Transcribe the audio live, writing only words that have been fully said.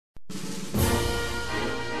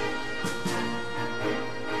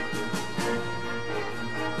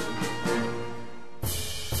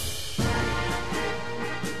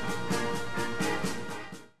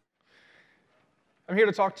I'm here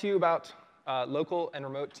to talk to you about local and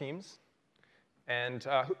remote teams. And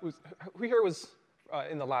who here was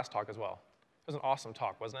in the last talk as well? It was an awesome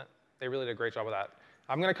talk, wasn't it? They really did a great job with that.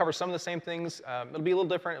 I'm going to cover some of the same things. It'll be a little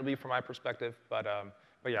different. It'll be from my perspective. But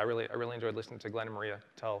yeah, I really enjoyed listening to Glenn and Maria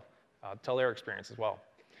tell their experience as well.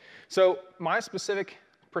 So my specific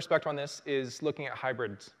perspective on this is looking at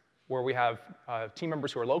hybrids, where we have team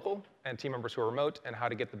members who are local and team members who are remote, and how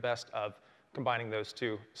to get the best of combining those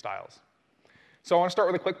two styles. So I want to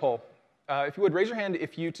start with a quick poll. If you would, raise your hand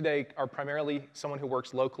if you today are primarily someone who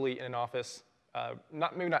works locally in an office.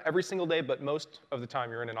 Maybe not every single day, but most of the time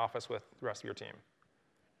you're in an office with the rest of your team.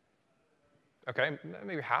 OK,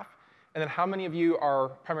 maybe half. And then how many of you are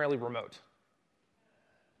primarily remote?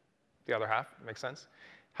 The other half, makes sense.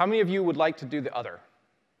 How many of you would like to do the other?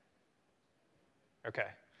 OK.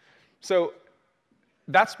 So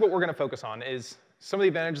that's what we're going to focus on, is some of the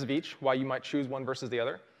advantages of each, why you might choose one versus the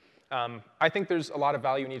other. I think there's a lot of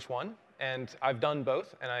value in each one, and I've done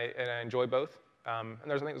both, and I enjoy both. And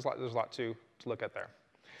I think there's a lot to look at there.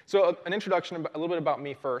 So an introduction, a little bit about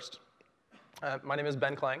me first. My name is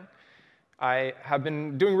Ben Klang. I have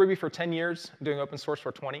been doing Ruby for 10 years, doing open source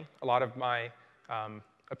for 20. A lot of my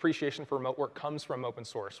appreciation for remote work comes from open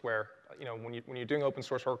source, where when you're doing open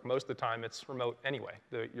source work, most of the time it's remote anyway.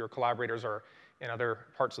 Your collaborators are in other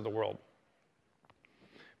parts of the world.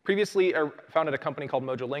 Previously, I founded a company called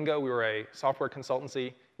Mojolingo. We were a software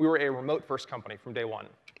consultancy. We were a remote-first company from day one.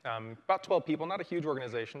 About 12 people, not a huge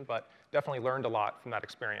organization, but definitely learned a lot from that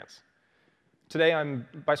experience. Today, I'm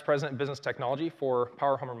Vice President of Business Technology for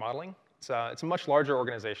Power Home Remodeling. It's a much larger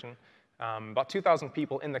organization, about 2,000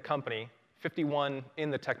 people in the company, 51 in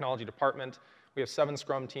the technology department. We have 7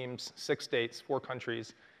 Scrum teams, 6 states, 4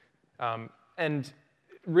 countries, and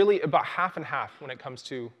really about half and half when it comes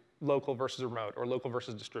to local versus remote, or local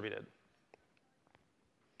versus distributed.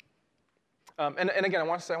 And again, I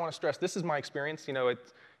want to stress, this is my experience.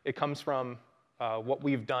 It comes from what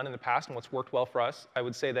we've done in the past and what's worked well for us. I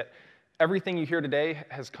would say that everything you hear today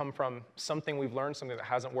has come from something we've learned, something that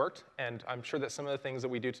hasn't worked. And I'm sure that some of the things that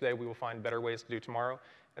we do today, we will find better ways to do tomorrow.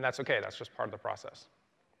 And that's OK. That's just part of the process.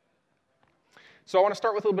 So I want to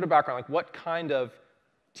start with a little bit of background, like what kind of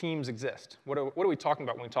teams exist? What are we talking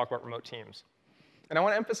about when we talk about remote teams? And I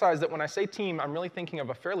want to emphasize that when I say team, I'm really thinking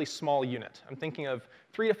of a fairly small unit. I'm thinking of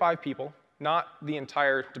 3 to 5 people, not the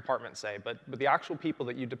entire department, say, but the actual people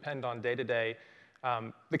that you depend on day to day,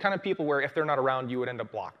 the kind of people where if they're not around, you would end up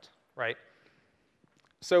blocked, right?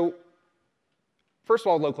 So first of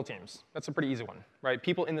all, local teams. That's a pretty easy one, right?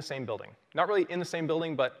 People in the same building. Not really in the same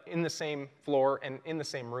building, but in the same floor and in the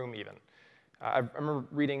same room even. I remember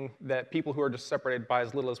reading that people who are just separated by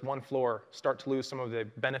as little as 1 floor start to lose some of the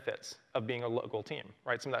benefits of being a local team,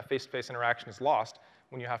 right? Some of that face-to-face interaction is lost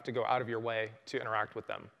when you have to go out of your way to interact with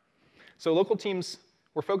them. So local teams,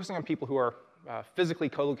 we're focusing on people who are physically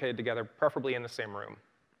co-located together, preferably in the same room.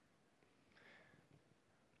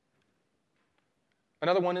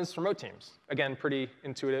 Another one is remote teams. Again, pretty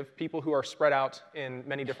intuitive. People who are spread out in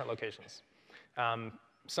many different locations.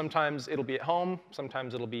 Sometimes it'll be at home,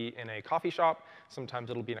 sometimes it'll be in a coffee shop,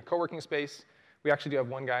 sometimes it'll be in a co-working space. We actually do have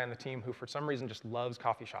one guy on the team who, for some reason, just loves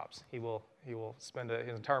coffee shops. He will spend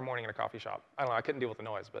his entire morning in a coffee shop. I don't know, I couldn't deal with the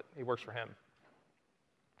noise, but it works for him.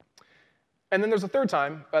 And then there's a third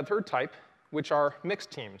type, which are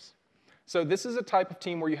mixed teams. So this is a type of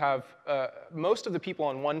team where you have most of the people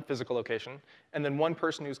on one physical location, and then one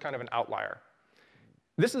person who's kind of an outlier.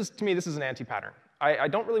 To me, this is an anti-pattern. I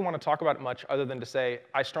don't really want to talk about it much other than to say,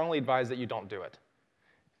 I strongly advise that you don't do it.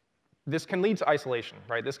 This can lead to isolation,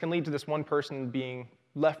 right? This can lead to this one person being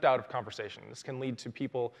left out of conversation. This can lead to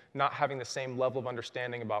people not having the same level of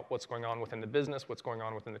understanding about what's going on within the business, what's going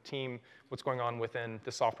on within the team, what's going on within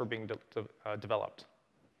the software being developed.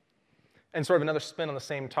 And sort of another spin on the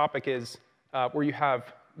same topic is where you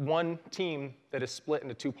have one team that is split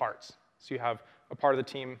into 2 parts. So you have a part of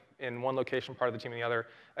the team in one location, part of the team in the other.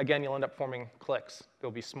 Again, you'll end up forming cliques.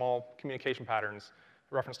 There'll be small communication patterns,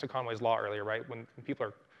 reference to Conway's law earlier, right? When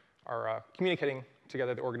people are communicating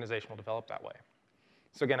together, the organization will develop that way.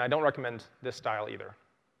 So again, I don't recommend this style either.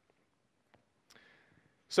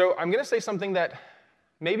 So I'm going to say something that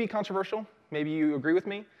may be controversial. Maybe you agree with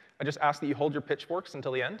me. I just ask that you hold your pitchforks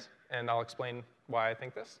until the end, and I'll explain why I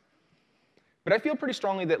think this. But I feel pretty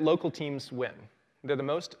strongly that local teams win. They're the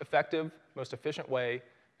most effective, most efficient way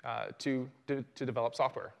to develop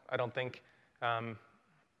software. I don't think, I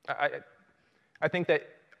think that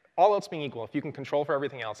all else being equal, if you can control for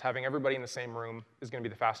everything else, having everybody in the same room is going to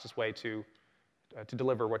be the fastest way to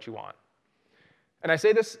deliver what you want. And I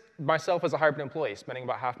say this myself as a hybrid employee, spending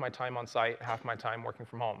about half my time on site, half my time working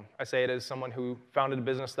from home. I say it as someone who founded a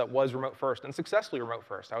business that was remote first and successfully remote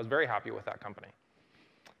first. I was very happy with that company.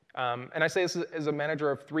 And I say this as a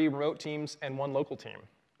manager of 3 remote teams and 1 local team.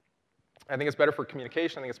 I think it's better for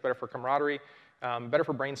communication. I think it's better for camaraderie, better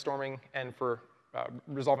for brainstorming, and for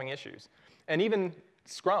resolving issues. And even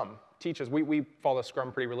Scrum teaches, we follow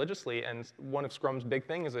Scrum pretty religiously, and one of Scrum's big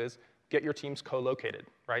things is get your teams co-located,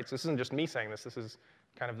 right? So this isn't just me saying this. This is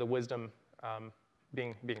kind of the wisdom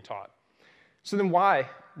being taught. So then why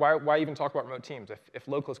even talk about remote teams? If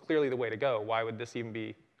local is clearly the way to go, why would this even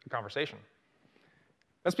be a conversation?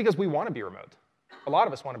 That's because we want to be remote. A lot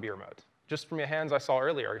of us want to be remote. Just from your hands I saw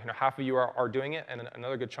earlier, half of you are doing it, and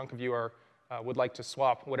another good chunk of you would like to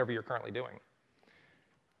swap whatever you're currently doing.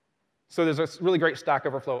 So there's a really great Stack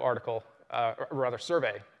Overflow article, or rather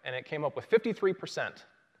survey, and it came up with 53%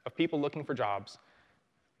 of people looking for jobs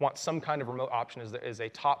want some kind of remote option is a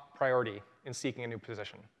top priority in seeking a new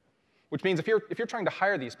position. Which means if you're trying to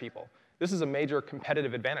hire these people, this is a major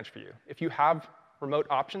competitive advantage for you. If you have remote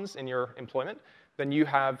options in your employment, then you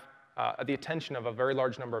have the attention of a very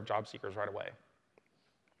large number of job seekers right away.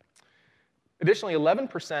 Additionally,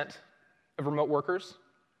 11% of remote workers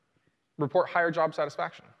report higher job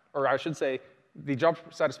satisfaction. Or I should say, the job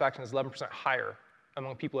satisfaction is 11% higher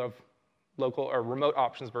among people who have local or remote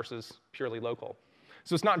options versus purely local.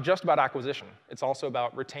 So it's not just about acquisition. It's also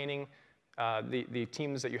about retaining the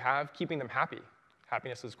teams that you have, keeping them happy.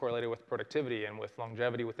 Happiness is correlated with productivity and with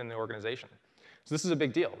longevity within the organization. So this is a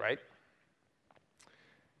big deal, right?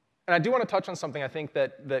 And I do want to touch on something I think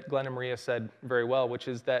that Glenn and Maria said very well, which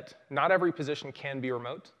is that not every position can be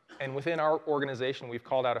remote. And within our organization, we've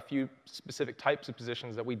called out a few specific types of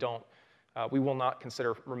positions that we will not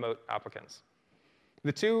consider remote applicants.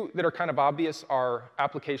 The 2 that are kind of obvious are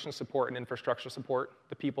application support and infrastructure support,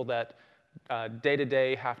 the people that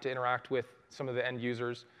day-to-day have to interact with some of the end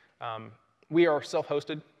users. We are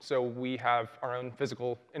self-hosted, so we have our own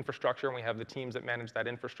physical infrastructure, and we have the teams that manage that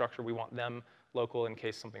infrastructure. We want them local in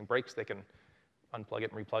case something breaks. They can unplug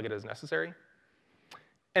it and replug it as necessary.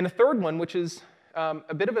 And the third one, which is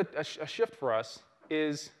a bit of a shift for us,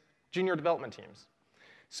 is junior development teams.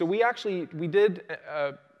 So we did,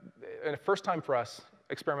 a first time for us,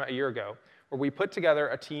 experiment a year ago, where we put together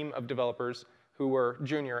a team of developers who were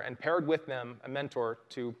junior and paired with them a mentor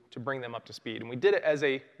to bring them up to speed. And we did it as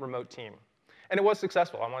a remote team. And it was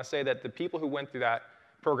successful. I want to say that the people who went through that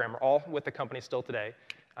program are all with the company still today.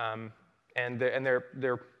 And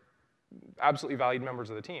they're absolutely valued members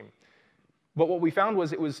of the team. But what we found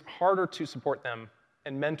was it was harder to support them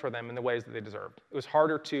and mentor them in the ways that they deserved. It was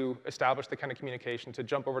harder to establish the kind of communication, to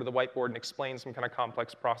jump over to the whiteboard and explain some kind of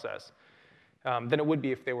complex process than it would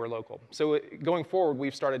be if they were local. So going forward,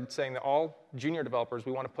 we've started saying that all junior developers,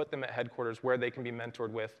 we want to put them at headquarters where they can be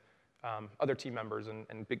mentored with other team members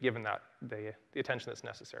and be given the attention that's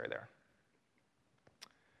necessary there.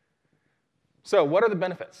 So what are the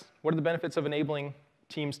benefits? What are the benefits of enabling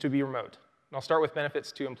teams to be remote? And I'll start with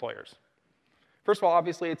benefits to employers. First of all,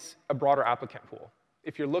 obviously, it's a broader applicant pool.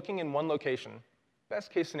 If you're looking in one location,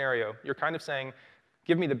 best case scenario, you're kind of saying,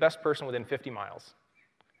 give me the best person within 50 miles.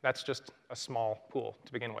 That's just a small pool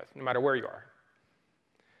to begin with, no matter where you are.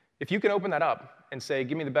 If you can open that up and say,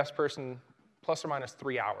 give me the best person plus or minus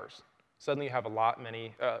 3 hours, suddenly you have a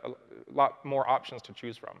lot more options to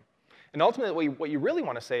choose from. And ultimately, what you really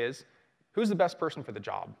want to say is, who's the best person for the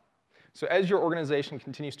job? So as your organization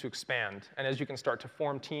continues to expand, and as you can start to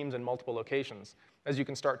form teams in multiple locations, as you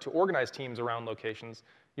can start to organize teams around locations,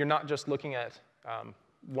 you're not just looking at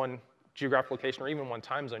one geographic location or even one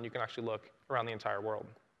time zone. You can actually look around the entire world.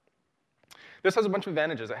 This has a bunch of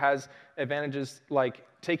advantages. It has advantages like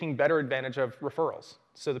taking better advantage of referrals.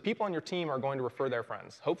 So the people on your team are going to refer their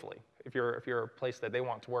friends, hopefully. If you're a place that they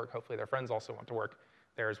want to work, hopefully their friends also want to work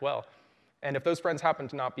there as well. And if those friends happen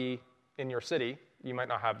to not be in your city, you might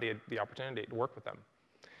not have the opportunity to work with them.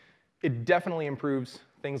 It definitely improves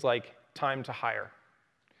things like time to hire.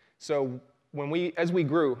 So as we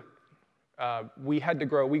grew, we had to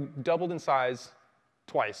grow. We doubled in size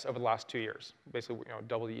twice over the last 2 years, basically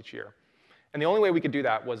doubled each year. And the only way we could do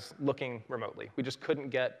that was looking remotely. We just couldn't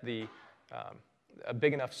get a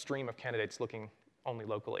big enough stream of candidates looking only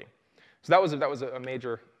locally. So that was a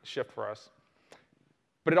major shift for us.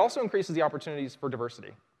 But it also increases the opportunities for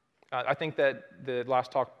diversity. I think that the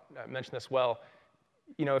last talk mentioned this well.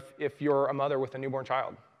 If you're a mother with a newborn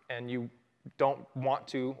child and you don't want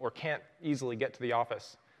to or can't easily get to the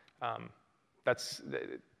office, that's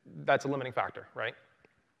a limiting factor, right?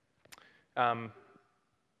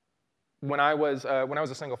 When I was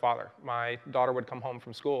a single father, my daughter would come home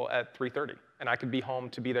from school at 3:30, and I could be home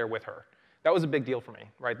to be there with her. That was a big deal for me,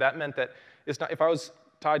 right? That meant that it's not, if I was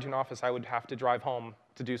tied to an office, I would have to drive home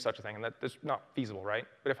to do such a thing, and that's not feasible, right?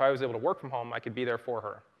 But if I was able to work from home, I could be there for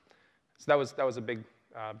her. So that was a big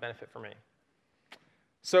benefit for me.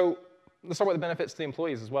 So let's talk about the benefits to the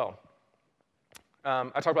employees as well. I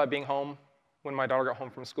talked about being home when my daughter got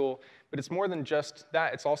home from school, but it's more than just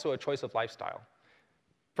that. It's also a choice of lifestyle.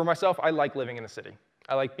 For myself, I like living in the city.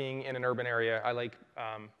 I like being in an urban area. I like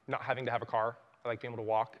not having to have a car. I like being able to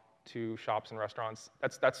walk to shops and restaurants.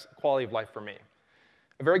 That's quality of life for me.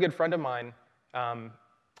 A very good friend of mine,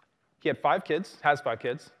 he had 5 kids, has 5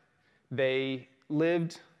 kids. They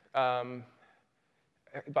lived about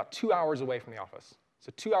 2 hours away from the office.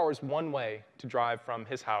 So 2 hours one way to drive from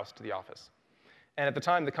his house to the office. And at the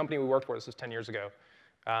time, the company we worked for, this was 10 years ago,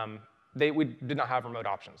 we did not have remote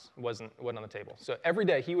options. It wasn't on the table. So every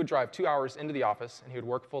day, he would drive 2 hours into the office, and he would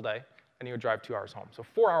work full day, and he would drive 2 hours home. So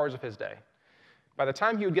 4 hours of his day. By the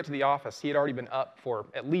time he would get to the office, he had already been up for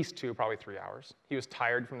at least 2, probably 3 hours. He was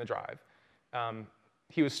tired from the drive.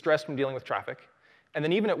 He was stressed from dealing with traffic. And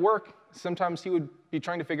then even at work, sometimes he would be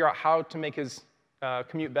trying to figure out how to make his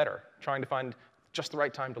commute better, trying to find just the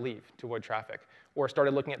right time to leave to avoid traffic, or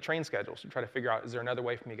started looking at train schedules to try to figure out, is there another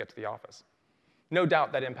way for me to get to the office? No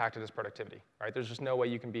doubt that impacted his productivity, right? There's just no way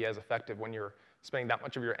you can be as effective when you're spending that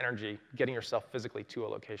much of your energy getting yourself physically to a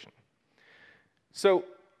location. So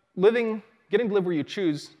getting to live where you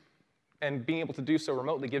choose and being able to do so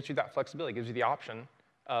remotely gives you that flexibility, gives you the option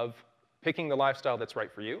of picking the lifestyle that's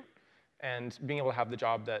right for you and being able to have the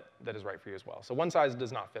job that is right for you as well. So one size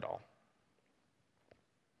does not fit all.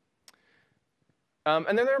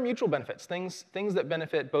 And then there are mutual benefits, things that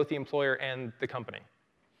benefit both the employer and the company.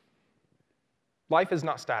 Life is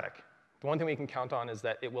not static. The one thing we can count on is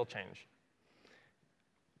that it will change.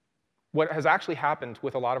 What has actually happened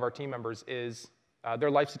with a lot of our team members is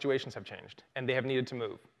their life situations have changed, and they have needed to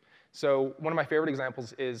move. So one of my favorite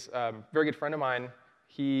examples is a very good friend of mine.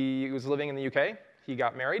 He was living in the UK. He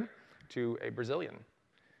got married to a Brazilian,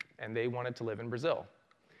 and they wanted to live in Brazil.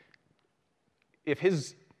 If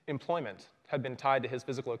his employment had been tied to his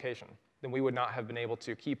physical location, then we would not have been able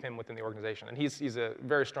to keep him within the organization. And he's a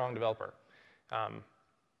very strong developer.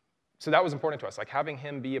 So that was important to us, like having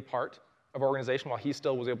him be a part of our organization while he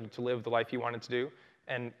still was able to live the life he wanted to do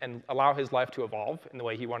and allow his life to evolve in the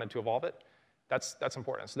way he wanted to evolve it. That's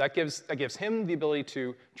important. So that gives him the ability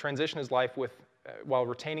to transition his life while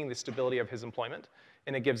retaining the stability of his employment.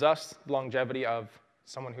 And it gives us the longevity of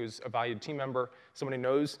someone who's a valued team member, someone who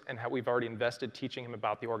knows and how we've already invested teaching him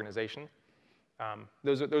about the organization.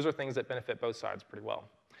 Those are things that benefit both sides pretty well.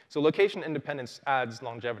 So location independence adds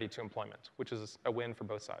longevity to employment, which is a win for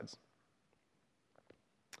both sides.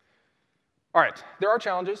 All right, there are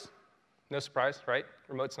challenges. No surprise, right?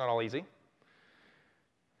 Remote's not all easy.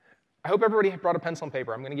 I hope everybody brought a pencil and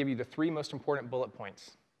paper. I'm going to give you the 3 most important bullet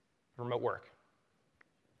points of remote work.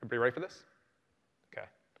 Everybody ready for this? OK.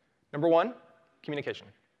 Number 1, communication.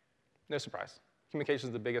 No surprise. Communication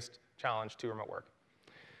is the biggest challenge to remote work.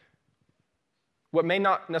 What may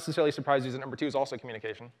not necessarily surprise you is that number 2 is also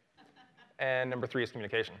communication. And number 3 is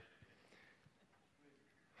communication.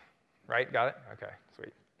 Right? Got it? OK,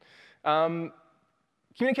 sweet.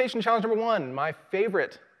 Communication challenge number 1, my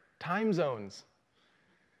favorite, time zones.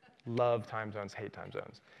 Love time zones, hate time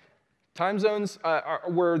zones. Time zones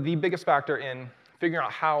were the biggest factor in figuring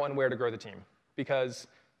out how and where to grow the team. Because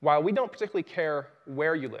while we don't particularly care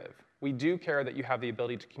where you live, we do care that you have the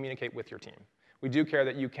ability to communicate with your team. We do care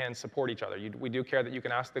that you can support each other. We do care that you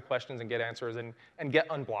can ask the questions and get answers and get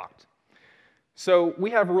unblocked. So we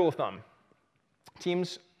have a rule of thumb.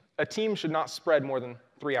 A team should not spread more than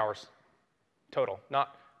 3 hours total,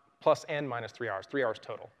 not plus and minus 3 hours, 3 hours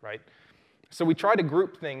total, right? So we try to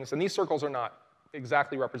group things, and these circles are not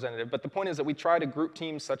exactly representative, but the point is that we try to group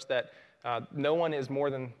teams such that no one is more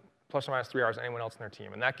than plus or minus 3 hours anyone else in their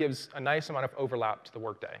team, and that gives a nice amount of overlap to the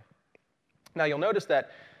workday. Now you'll notice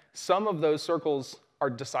that some of those circles are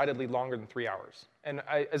decidedly longer than 3 hours. And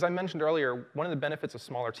as I mentioned earlier, one of the benefits of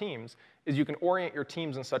smaller teams is you can orient your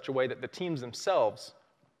teams in such a way that the teams themselves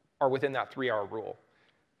are within that 3-hour rule.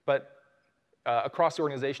 But across the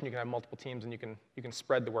organization, you can have multiple teams, and you can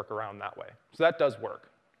spread the work around that way. So that does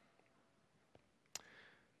work.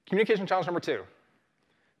 Communication challenge number 2,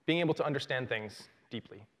 being able to understand things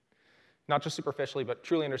deeply. Not just superficially, but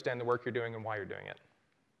truly understand the work you're doing and why you're doing it.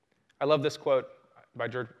 I love this quote by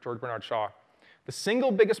George Bernard Shaw. The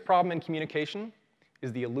single biggest problem in communication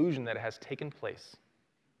is the illusion that it has taken place.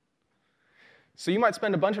 So you might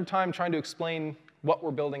spend a bunch of time trying to explain what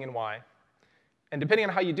we're building and why. And depending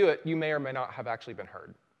on how you do it, you may or may not have actually been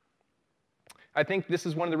heard. I think this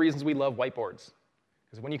is one of the reasons we love whiteboards.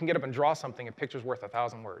 Because when you can get up and draw something, a picture's worth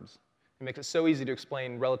 1,000 words. It makes it so easy to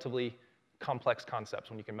explain relatively complex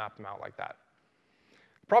concepts when you can map them out like that.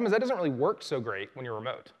 The problem is that doesn't really work so great when you're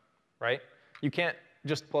remote, right? You can't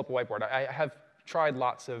just pull up a whiteboard. I have tried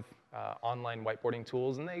lots of online whiteboarding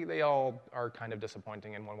tools, and they all are kind of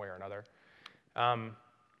disappointing in one way or another.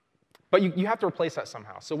 But you have to replace that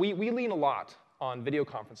somehow. So we lean a lot on video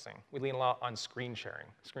conferencing. We lean a lot on screen sharing.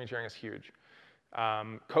 Screen sharing is huge.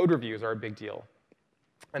 Code reviews are a big deal.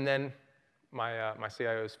 And then my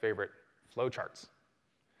CIO's favorite, flowcharts.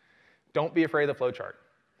 Don't be afraid of the flowchart.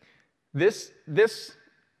 This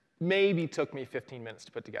maybe took me 15 minutes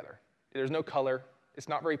to put together. There's no color. It's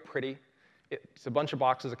not very pretty. It's a bunch of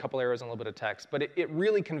boxes, a couple arrows, and a little bit of text. But it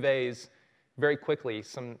really conveys very quickly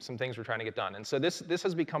some things we're trying to get done. And so this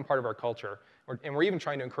has become part of our culture, and we're even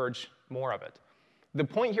trying to encourage more of it. The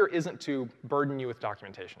point here isn't to burden you with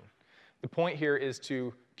documentation. The point here is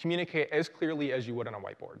to communicate as clearly as you would on a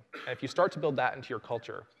whiteboard. And if you start to build that into your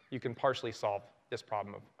culture, you can partially solve this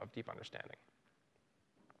problem of deep understanding.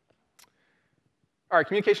 All right,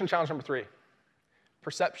 communication challenge number 3,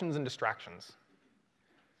 perceptions and distractions.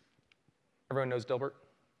 Everyone knows Dilbert?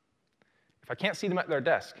 If I can't see them at their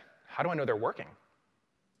desk, how do I know they're working?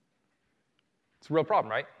 It's a real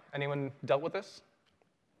problem, right? Anyone dealt with this?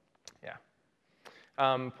 Yeah.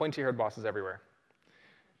 Pointy-haired bosses everywhere.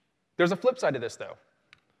 There's a flip side to this, though.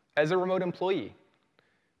 As a remote employee,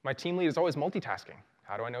 my team lead is always multitasking.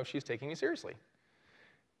 How do I know she's taking me seriously?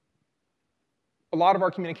 A lot of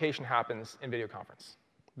our communication happens in video conference.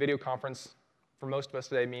 Video conference, for most of us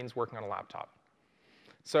today, means working on a laptop.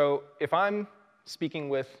 So if I'm speaking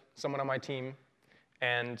with someone on my team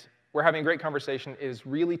and we're having a great conversation, it is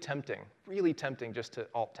really tempting just to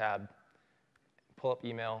Alt-Tab, pull up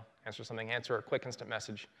email, answer something, answer a quick instant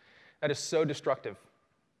message. That is so destructive.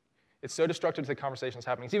 It's so destructive to the conversation that's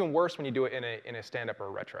happening. It's even worse when you do it in a stand-up or a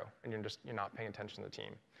retro, and you're not paying attention to the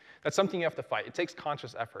team. That's something you have to fight. It takes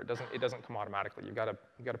conscious effort. It doesn't come automatically. You've got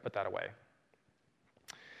to put that away.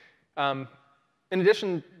 In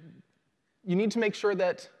addition, you need to make sure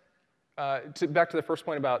that, back to the first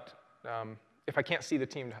point about if I can't see the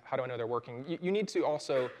team, how do I know they're working? You need to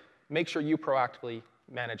also make sure you proactively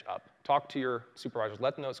manage up. Talk to your supervisors.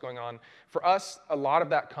 Let them know what's going on. For us, a lot of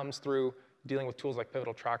that comes through dealing with tools like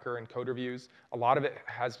Pivotal Tracker and code reviews. A lot of it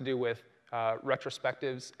has to do with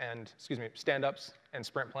retrospectives and, stand-ups and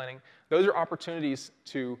sprint planning. Those are opportunities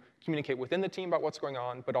to communicate within the team about what's going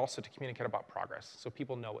on, but also to communicate about progress so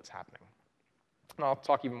people know what's happening. And I'll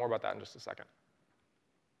talk even more about that in just a second.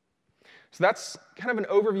 So that's kind of an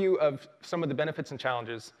overview of some of the benefits and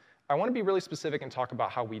challenges. I want to be really specific and talk about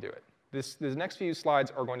how we do it. The next few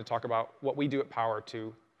slides are going to talk about what we do at Power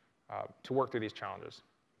to work through these challenges.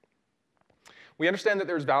 We understand that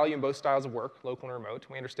there's value in both styles of work, local and remote.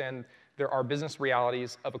 We understand there are business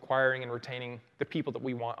realities of acquiring and retaining the people that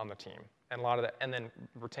we want on the team. And a lot of that, and then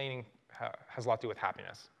retaining has a lot to do with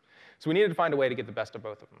happiness. So we needed to find a way to get the best of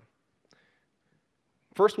both of them.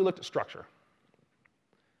 First, we looked at structure.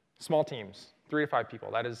 Small teams, 3 to 5 people.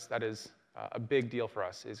 That is a big deal for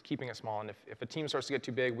us, is keeping it small. And if a team starts to get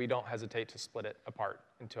too big, we don't hesitate to split it apart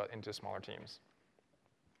into smaller teams.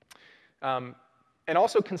 And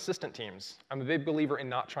also consistent teams. I'm a big believer in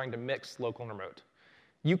not trying to mix local and remote.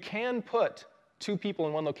 You can put 2 people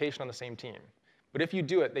in one location on the same team, but if you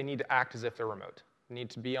do it, they need to act as if they're remote. They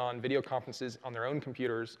need to be on video conferences on their own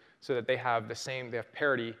computers so that they have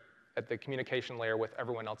parity at the communication layer with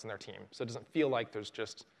everyone else in their team. So it doesn't feel like there's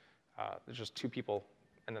just 2 people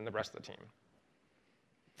and then the rest of the team.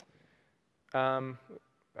 Back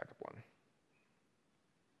up one.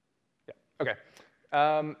 Yeah,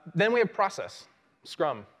 OK. Then we have process.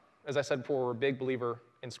 Scrum. As I said before, we're a big believer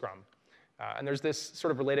in Scrum. And there's this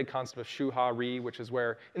sort of related concept of shu-ha-ri, which is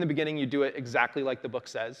where in the beginning you do it exactly like the book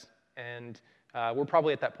says. And we're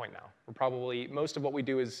probably at that point now. Most of what we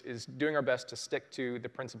do is doing our best to stick to the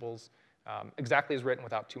principles exactly as written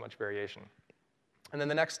without too much variation. And then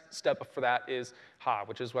the next step for that is ha,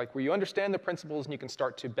 which is like where you understand the principles and you can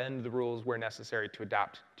start to bend the rules where necessary to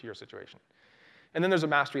adapt to your situation. And then there's a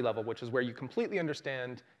mastery level, which is where you completely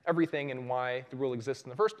understand everything and why the rule exists in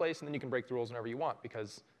the first place, and then you can break the rules whenever you want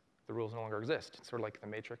because the rules no longer exist. It's sort of like the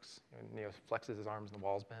Matrix. Neo flexes his arms and the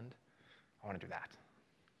walls bend. I want to do that.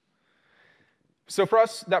 So for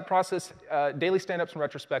us, that process, daily stand-ups and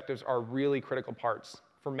retrospectives are really critical parts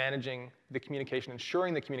for managing the communication,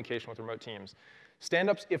 ensuring the communication with remote teams.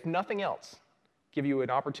 Stand-ups, if nothing else, give you an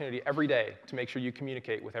opportunity every day to make sure you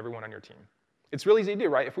communicate with everyone on your team. It's really easy to do,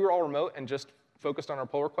 right? If we were all remote and just focused on our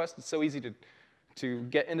pull requests, it's so easy to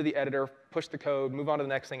get into the editor, push the code, move on to the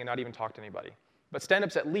next thing, and not even talk to anybody. But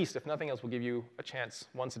stand-ups, at least, if nothing else, will give you a chance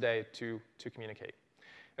once a day to communicate.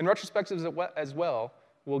 And retrospectives as well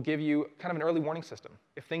will give you kind of an early warning system.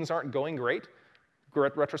 If things aren't going great,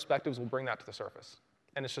 retrospectives will bring that to the surface.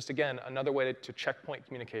 And it's just, again, another way to checkpoint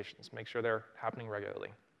communications, make sure they're happening regularly.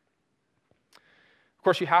 Of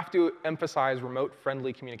course, you have to emphasize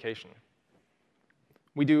remote-friendly communication.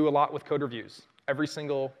 We do a lot with code reviews. Every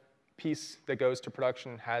single piece that goes to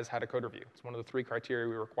production has had a code review. It's one of the 3 criteria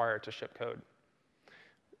we require to ship code.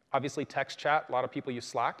 Obviously, text chat, a lot of people use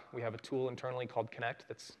Slack. We have a tool internally called Connect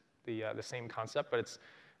that's the same concept, but it's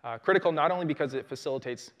critical not only because it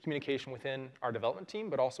facilitates communication within our development team,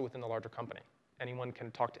 but also within the larger company. Anyone can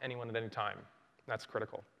talk to anyone at any time. That's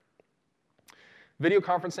critical. Video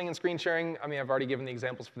conferencing and screen sharing, I mean, I've already given the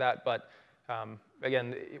examples for that, but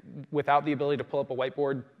again, without the ability to pull up a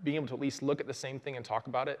whiteboard, being able to at least look at the same thing and talk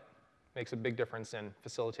about it makes a big difference in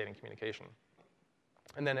facilitating communication.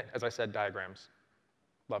 And then, as I said, diagrams.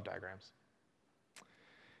 Love diagrams.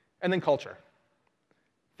 And then culture.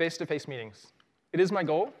 Face-to-face meetings. It is my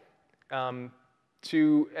goal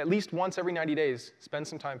to, at least once every 90 days, spend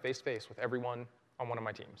some time face-to-face with everyone on one of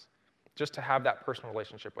my teams, just to have that personal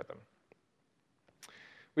relationship with them.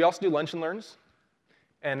 We also do lunch and learns.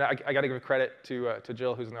 And I got to give credit to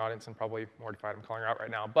Jill, who's in the audience and probably mortified I'm calling her out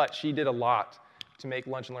right now. But she did a lot to make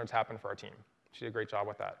lunch and learns happen for our team. She did a great job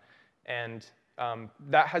with that. And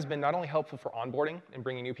that has been not only helpful for onboarding and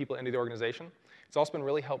bringing new people into the organization, it's also been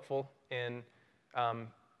really helpful in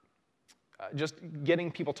just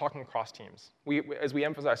getting people talking across teams. As we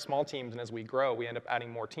emphasize small teams and as we grow, we end up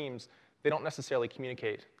adding more teams. They don't necessarily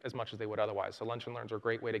communicate as much as they would otherwise. So lunch and learns are a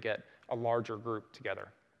great way to get a larger group together.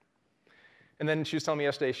 And then she was telling me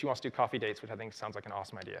yesterday she wants to do coffee dates, which I think sounds like an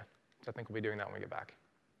awesome idea. So I think we'll be doing that when we get back.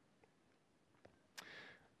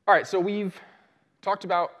 All right, so we've talked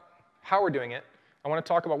about how we're doing it. I want to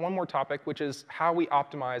talk about one more topic, which is how we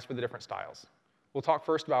optimize for the different styles. We'll talk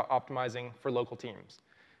first about optimizing for local teams.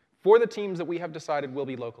 For the teams that we have decided will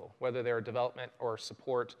be local, whether they're development or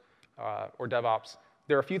support or DevOps,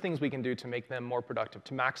 there are a few things we can do to make them more productive,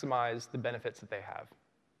 to maximize the benefits that they have.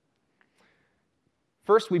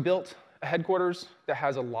 First, we built a headquarters that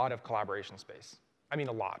has a lot of collaboration space. I mean,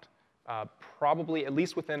 a lot. Probably, at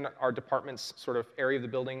least within our department's sort of area of the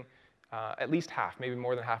building, at least half, maybe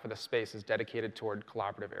more than half of the space is dedicated toward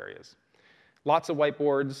collaborative areas. Lots of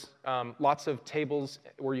whiteboards, lots of tables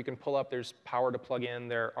where you can pull up. There's power to plug in.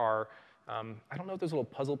 There are, I don't know what those little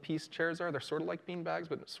puzzle piece chairs are. They're sort of like bean bags,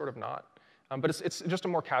 but sort of not. But it's just a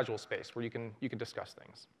more casual space where you can discuss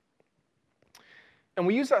things. And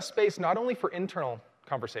we use that space not only for internal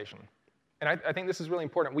conversation, and I think this is really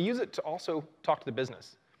important. We use it to also talk to the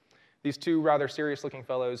business. These 2 rather serious-looking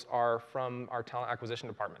fellows are from our talent acquisition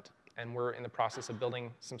department, and we're in the process of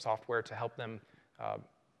building some software to help them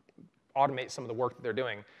automate some of the work that they're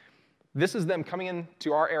doing. This is them coming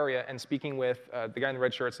into our area and speaking with the guy in the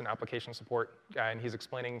red shirts, an application support guy, and he's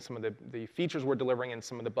explaining some of the features we're delivering and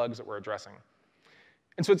some of the bugs that we're addressing.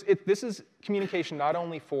 And so this is communication not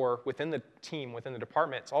only for within the team, within the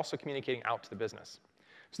department, it's also communicating out to the business.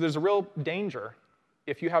 So there's a real danger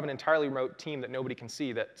if you have an entirely remote team that nobody can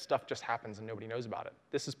see, that stuff just happens and nobody knows about it.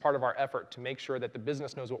 This is part of our effort to make sure that the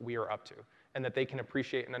business knows what we are up to and that they can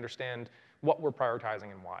appreciate and understand what we're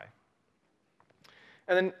prioritizing and why.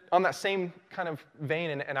 And then on that same kind of vein,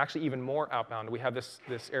 and actually even more outbound, we have this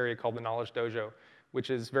area called the Knowledge Dojo, which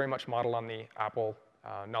is very much modeled on the Apple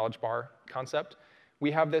Knowledge Bar concept.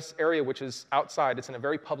 We have this area which is outside. It's in a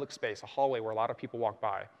very public space, a hallway where a lot of people walk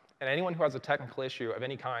by. And anyone who has a technical issue of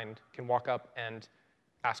any kind can walk up and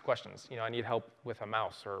ask questions. You know, I need help with a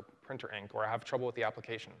mouse or printer ink, or I have trouble with the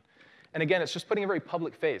application. And again, it's just putting a very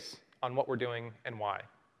public face on what we're doing and why.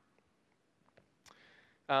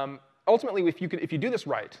 Ultimately, if you do this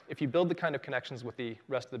right, if you build the kind of connections with the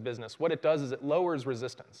rest of the business, what it does is it lowers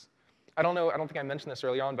resistance. I don't think I mentioned this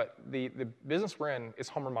early on, but the business we're in is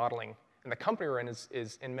home remodeling, and the company we're in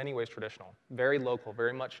is in many ways traditional, very local,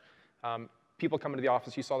 very much. People come into the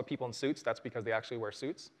office, you saw the people in suits, that's because they actually wear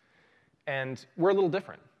suits. And we're a little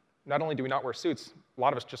different. Not only do we not wear suits, a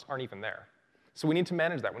lot of us just aren't even there. So we need to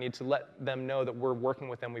manage that. We need to let them know that we're working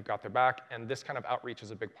with them, we've got their back, and this kind of outreach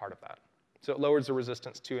is a big part of that. So it lowers the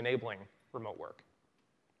resistance to enabling remote work.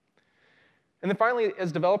 And then finally,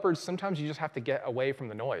 as developers, sometimes you just have to get away from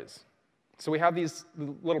the noise. So we have these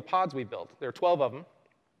little pods we built. There are 12 of them.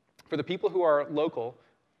 For the people who are local,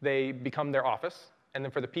 they become their office. And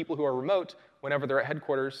then for the people who are remote, whenever they're at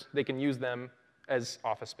headquarters, they can use them as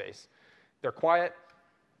office space. They're quiet.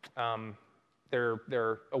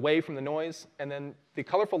 They're away from the noise. And then the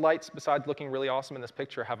colorful lights, besides looking really awesome in this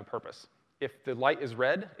picture, have a purpose. If the light is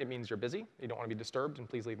red, it means you're busy. You don't want to be disturbed, and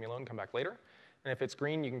please leave me alone. Come back later. And if it's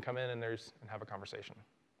green, you can come in and have a conversation.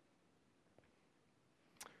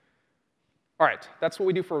 All right, that's what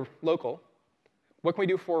we do for local. What can we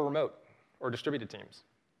do for remote or distributed teams?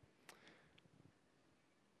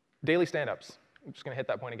 Daily stand-ups. I'm just going to hit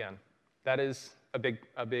that point again. That is a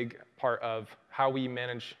big part of how we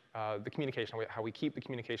manage the communication, how we keep the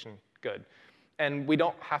communication good. And we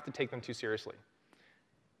don't have to take them too seriously,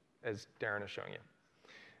 as Darren is showing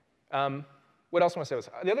you. What else I want to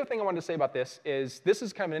say? The other thing I wanted to say about this is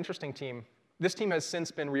kind of an interesting team. This team has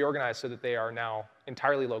since been reorganized so that they are now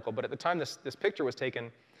entirely local. But at the time this picture was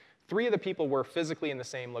taken, 3 of the people were physically in the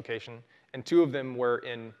same location, and 2 of them were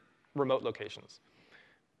in remote locations.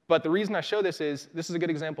 But the reason I show this is a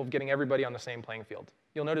good example of getting everybody on the same playing field.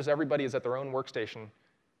 You'll notice everybody is at their own workstation,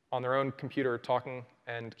 on their own computer, talking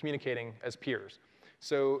and communicating as peers.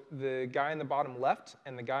 So the guy in the bottom left,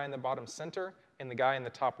 and the guy in the bottom center, and the guy in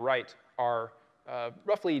the top right are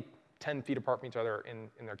roughly 10 feet apart from each other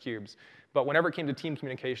in their cubes. But whenever it came to team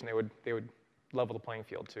communication, they would level the playing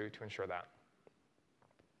field to ensure that.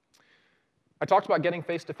 I talked about getting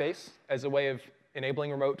face-to-face as a way of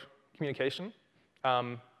enabling remote communication.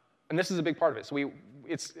 And this is a big part of it. So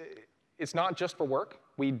it's not just for work.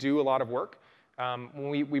 We do a lot of work.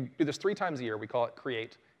 We do this 3 times a year. We call it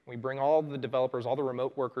Create. We bring all the developers, all the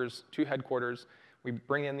remote workers to headquarters. We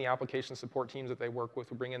bring in the application support teams that they work with.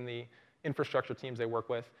 We bring in the infrastructure teams they work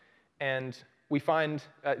with. And we find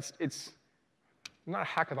it's not a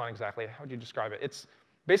hackathon exactly. How would you describe it? It's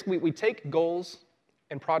basically we take goals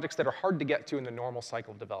and projects that are hard to get to in the normal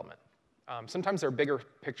cycle of development. Sometimes they're bigger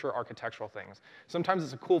picture architectural things. Sometimes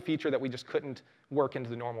it's a cool feature that we just couldn't work into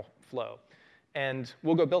the normal flow. And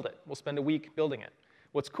we'll go build it. We'll spend a week building it.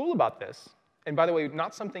 What's cool about this, and by the way,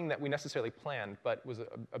 not something that we necessarily planned, but was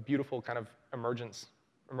a beautiful kind of emergent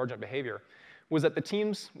behavior, was that the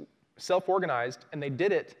teams self-organized, and they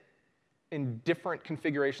did it in different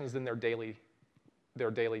configurations than their daily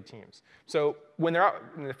teams. So when they're out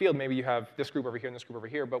in the field, maybe you have this group over here and this group over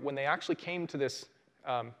here, but when they actually came to this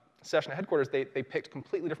session at headquarters, they picked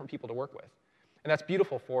completely different people to work with. And that's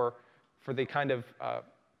beautiful for the kind of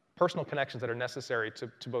personal connections that are necessary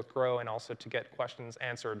to both grow and also to get questions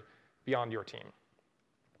answered beyond your team.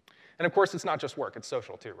 And of course, it's not just work, it's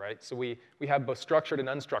social too, right? So we have both structured and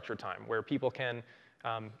unstructured time where people can,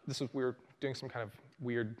 we were doing some kind of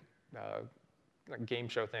weird like game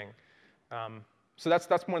show thing. So that's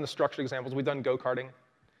one of the structured examples. We've done go-karting.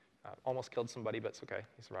 Almost killed somebody, but it's OK.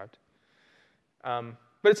 He survived.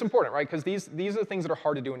 But it's important, right? Because these are the things that are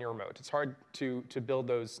hard to do when you're remote. It's hard to build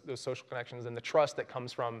those social connections and the trust that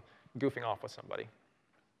comes from goofing off with somebody.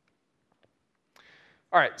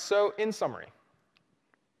 All right, so in summary,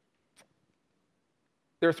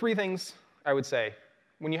 there are 3 things I would say.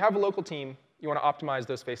 When you have a local team, you want to optimize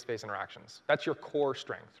those face-to-face interactions. That's your core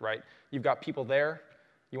strength, right? You've got people there.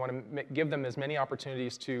 You want to give them as many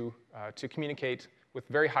opportunities to communicate with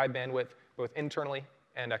very high bandwidth, both internally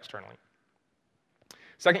and externally.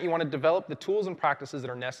 Second, you want to develop the tools and practices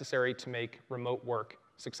that are necessary to make remote work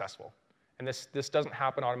successful. And this doesn't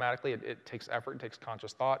happen automatically. It takes effort, it takes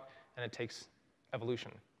conscious thought, and it takes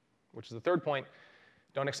evolution, which is the third point.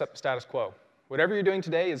 Don't accept the status quo. Whatever you're doing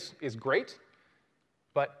today is great,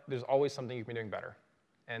 but there's always something you can be doing better.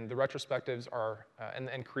 And the retrospectives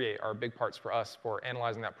and Create are big parts for us for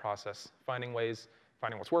analyzing that process, finding ways,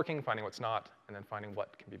 finding what's working, finding what's not, and then finding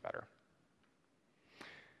what can be better.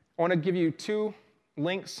 I want to give you 2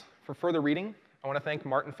 links for further reading. I want to thank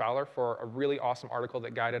Martin Fowler for a really awesome article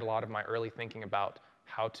that guided a lot of my early thinking about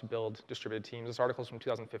how to build distributed teams. This article is from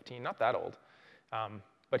 2015, not that old.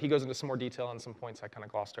 But he goes into some more detail on some points I kind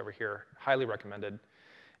of glossed over here. Highly recommended.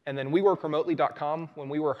 And then weworkremotely.com, when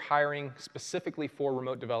we were hiring specifically for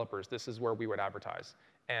remote developers, this is where we would advertise.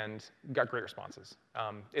 And got great responses.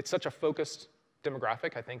 It's such a focused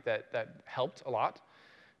demographic. I think that helped a lot.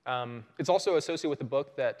 It's also associated with the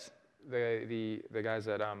book that the guys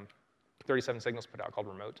at 37 Signals put out called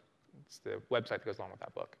Remote. It's the website that goes along with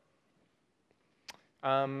that book.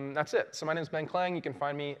 That's it. So my name is Ben Klang. You can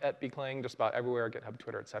find me at bklang just about everywhere, GitHub,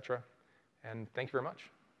 Twitter, etc. And thank you very much.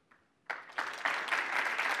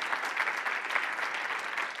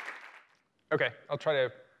 OK, I'll try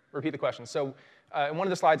to repeat the question. So in one of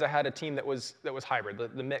the slides, I had a team that was hybrid,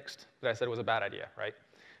 the mixed, that I said was a bad idea, right?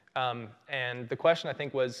 And the question, I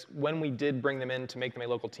think, was when we did bring them in to make them a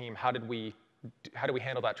local team, how did we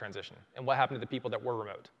handle that transition? And what happened to the people that were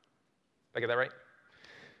remote? Did I get that right?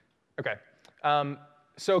 OK.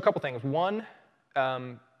 So a couple things. One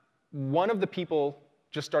of the people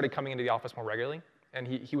just started coming into the office more regularly. And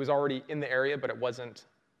he was already in the area, but it wasn't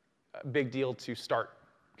a big deal to start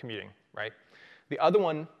commuting, right? The other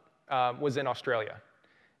one was in Australia.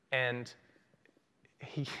 And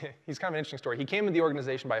he's kind of an interesting story. He came to the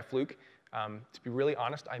organization by a fluke. To be really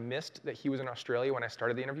honest, I missed that he was in Australia when I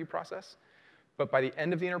started the interview process. But by the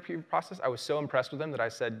end of the interview process, I was so impressed with him that I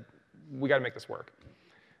said, we got to make this work.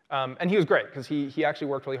 And he was great, because he actually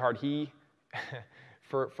worked really hard. He,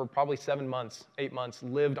 for probably 7 months, 8 months,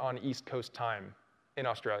 lived on East Coast time in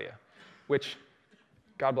Australia, which,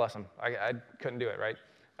 God bless him. I couldn't do it, right?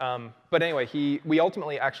 But anyway, we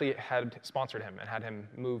ultimately actually had sponsored him and had him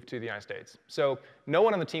move to the United States. So no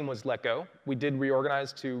one on the team was let go. We did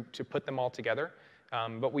reorganize to put them all together,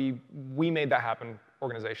 but we made that happen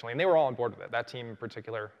organizationally, and they were all on board with it. That team in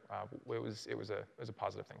particular, it was a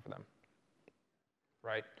positive thing for them,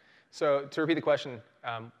 right? So to repeat the question,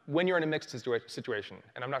 when you're in a mixed situation,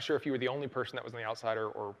 and I'm not sure if you were the only person that was on the outside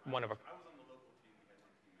or one of a. I was on the local team. We had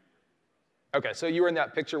one team. Okay, so you were in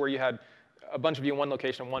that picture where you had a bunch of you in one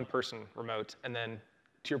location and one person remote, and then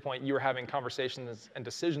to your point, you were having conversations and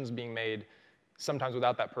decisions being made sometimes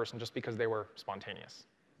without that person just because they were spontaneous.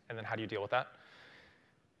 And then how do you deal with that?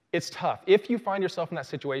 It's tough. If you find yourself in that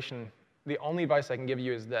situation, the only advice I can give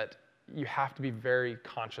you is that you have to be very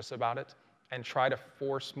conscious about it and try to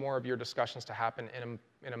force more of your discussions to happen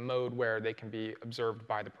in a mode where they can be observed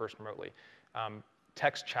by the person remotely.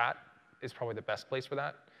 Text chat is probably the best place for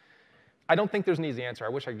that. I don't think there's an easy answer. I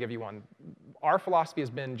wish I could give you one. Our philosophy has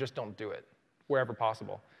been just don't do it wherever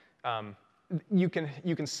possible. You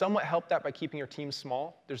can somewhat help that by keeping your team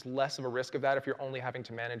small. There's less of a risk of that if you're only having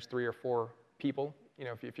to manage 3 or 4 people. You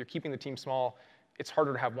know, if you're keeping the team small, it's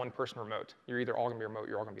harder to have one person remote. You're either all going to be remote,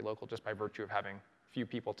 you're all going to be local, just by virtue of having few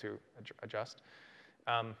people to adjust.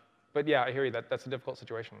 But yeah, I hear you. That's a difficult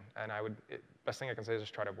situation, and best thing I can say is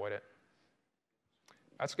just try to avoid it.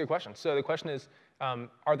 That's a good question. So the question is,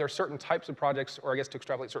 are there certain types of projects, or I guess to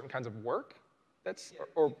extrapolate certain kinds of work,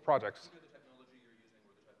 or projects?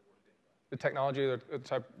 The technology or the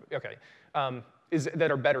type, okay,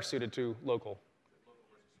 that are better suited to local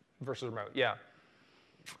versus remote, yeah.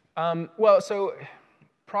 Well, so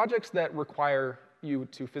projects that require you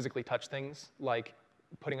to physically touch things, like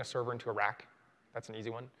putting a server into a rack, that's an easy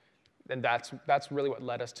one. And that's really what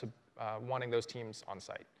led us to wanting those teams on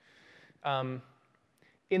site.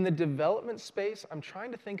 In the development space, I'm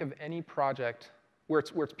trying to think of any project where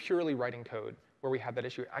it's purely writing code, where we have that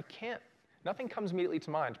issue. Nothing comes immediately to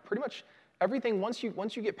mind. Pretty much everything, once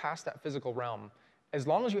you get past that physical realm, as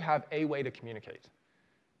long as you have a way to communicate,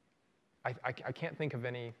 I can't think of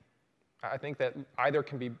any. I think that either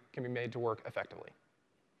can be made to work effectively.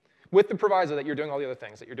 With the proviso that you're doing all the other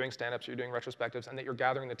things, that you're doing stand-ups, you're doing retrospectives, and that you're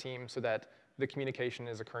gathering the team so that the communication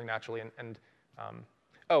is occurring naturally.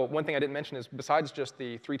 Oh, one thing I didn't mention is besides just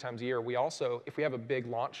the 3 times a year, we also, if we have a big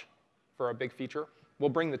launch for a big feature, we'll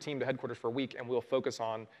bring the team to headquarters for a week and we'll focus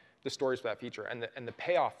on the stories for that feature. And the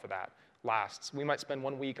payoff for that lasts. We might spend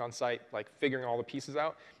 1 week on site like figuring all the pieces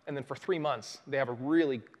out, and then for 3 months, they have a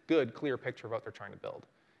really good, clear picture of what they're trying to build.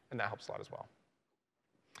 And that helps a lot as well.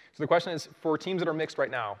 So the question is, for teams that are mixed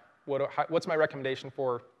right now, what's my recommendation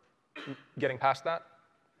for getting past that?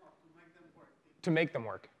 To make them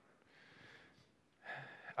work.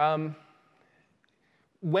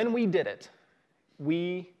 When we did it,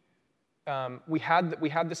 we had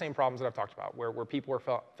the same problems that I've talked about, where people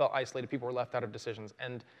felt isolated, people were left out of decisions.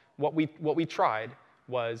 And what we tried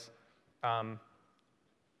was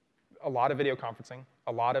a lot of video conferencing,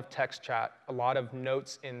 a lot of text chat, a lot of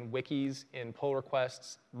notes in wikis, in pull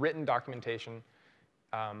requests, written documentation,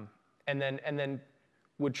 and then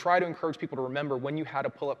would try to encourage people to remember when you had a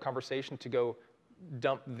pull-up conversation to go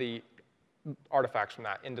dump the artifacts from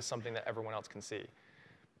that into something that everyone else can see.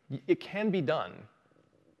 It can be done.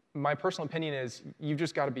 My personal opinion is you've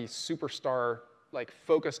just got to be superstar, like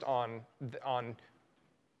focused on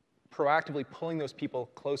proactively pulling those people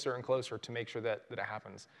closer and closer to make sure that it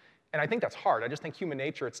happens. And I think that's hard. I just think human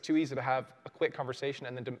nature, it's too easy to have a quick conversation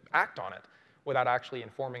and then to act on it without actually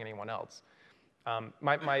informing anyone else.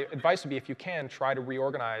 My advice would be, if you can, try to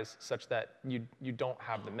reorganize such that you don't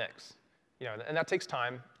have the mix. You know, and that takes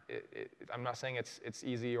time. I'm not saying it's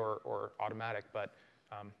easy or automatic, but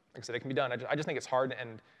like I said, it can be done. I just think it's hard,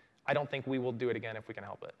 and I don't think we will do it again if we can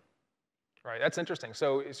help it. Right? That's interesting.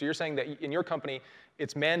 So you're saying that in your company,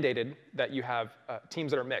 it's mandated that you have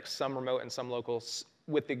teams that are mixed, some remote and some local,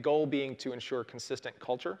 with the goal being to ensure consistent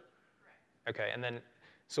culture? Right. Okay, and then,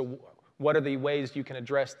 so what are the ways you can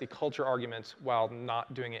address the culture argument while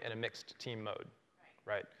not doing it in a mixed team mode?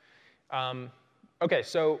 Right. Okay,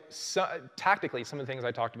 so tactically, some of the things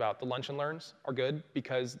I talked about, the lunch and learns are good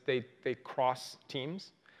because they cross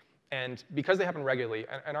teams. And because they happen regularly,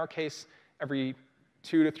 in our case, every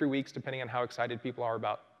 2 to 3 weeks, depending on how excited people are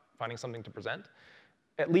about finding something to present,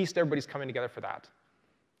 at least everybody's coming together for that.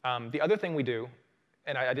 The other thing we do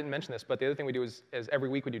and I didn't mention this, but the other thing we do is every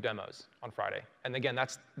week we do demos on Friday. And again,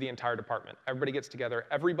 that's the entire department. Everybody gets together.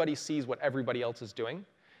 Everybody sees what everybody else is doing,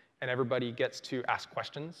 and everybody gets to ask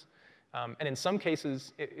questions. And in some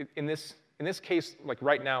cases, in this case, like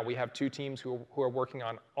right now, we have two teams who are working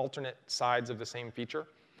on alternate sides of the same feature.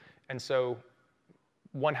 And so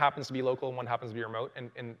one happens to be local and one happens to be remote.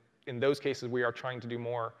 And in those cases, we are trying to do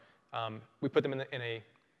more. We put them in a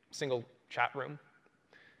single chat room.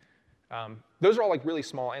 Those are all like really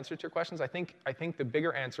small answers to your questions. I think the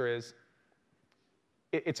bigger answer is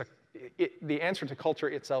the answer to culture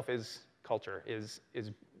itself is culture, is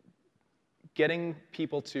getting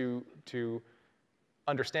people to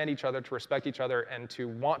understand each other, to respect each other, and to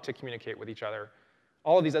want to communicate with each other.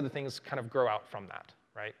 All of these other things kind of grow out from that,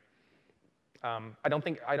 right? I don't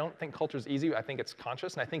think culture is easy. I think it's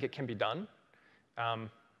conscious, and I think it can be done. And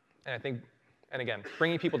again,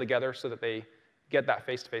 bringing people together so that they get that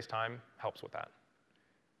face-to-face time helps with that.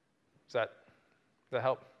 Does that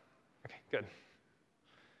help? Okay, good.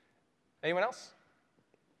 Anyone else?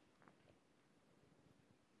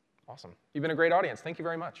 Awesome. You've been a great audience. Thank you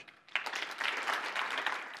very much.